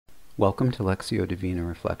Welcome to Lectio Divina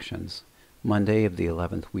Reflections, Monday of the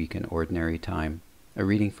 11th week in Ordinary Time, a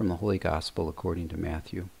reading from the Holy Gospel according to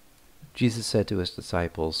Matthew. Jesus said to his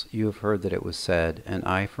disciples, "You have heard that it was said, an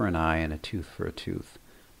eye for an eye and a tooth for a tooth.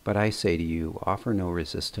 But I say to you, offer no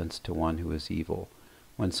resistance to one who is evil.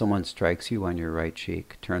 When someone strikes you on your right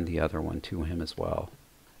cheek, turn the other one to him as well."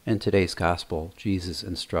 In today's Gospel, Jesus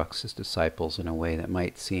instructs his disciples in a way that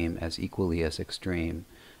might seem as equally as extreme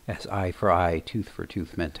as eye for eye, tooth for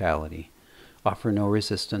tooth mentality. Offer no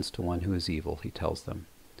resistance to one who is evil, he tells them.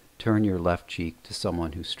 Turn your left cheek to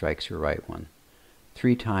someone who strikes your right one.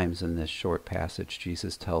 3 times in this short passage,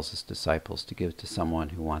 Jesus tells his disciples to give to someone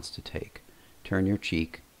who wants to take. Turn your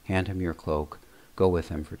cheek, hand him your cloak, go with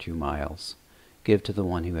him for 2 miles. Give to the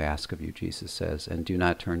one who asks of you, Jesus says, and do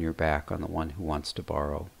not turn your back on the one who wants to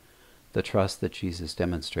borrow. The trust that Jesus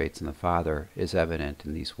demonstrates in the Father is evident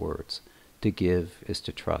in these words. To give is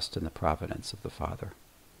to trust in the providence of the Father.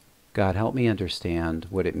 God, help me understand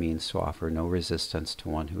what it means to offer no resistance to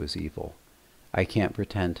one who is evil. I can't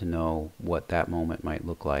pretend to know what that moment might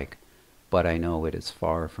look like, but I know it is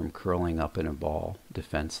far from curling up in a ball,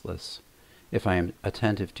 defenseless. If I am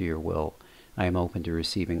attentive to your will, I am open to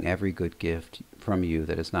receiving every good gift from you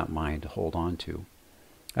that is not mine to hold on to.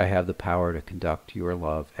 I have the power to conduct your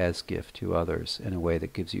love as gift to others in a way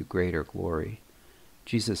that gives you greater glory.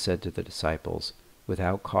 Jesus said to the disciples,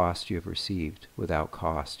 "Without cost you have received, without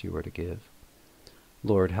cost you are to give."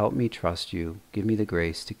 Lord, help me trust you. Give me the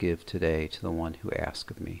grace to give today to the one who asks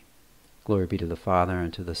of me. Glory be to the Father,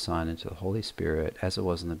 and to the Son, and to the Holy Spirit, as it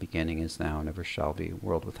was in the beginning, is now, and ever shall be,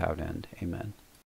 world without end. Amen.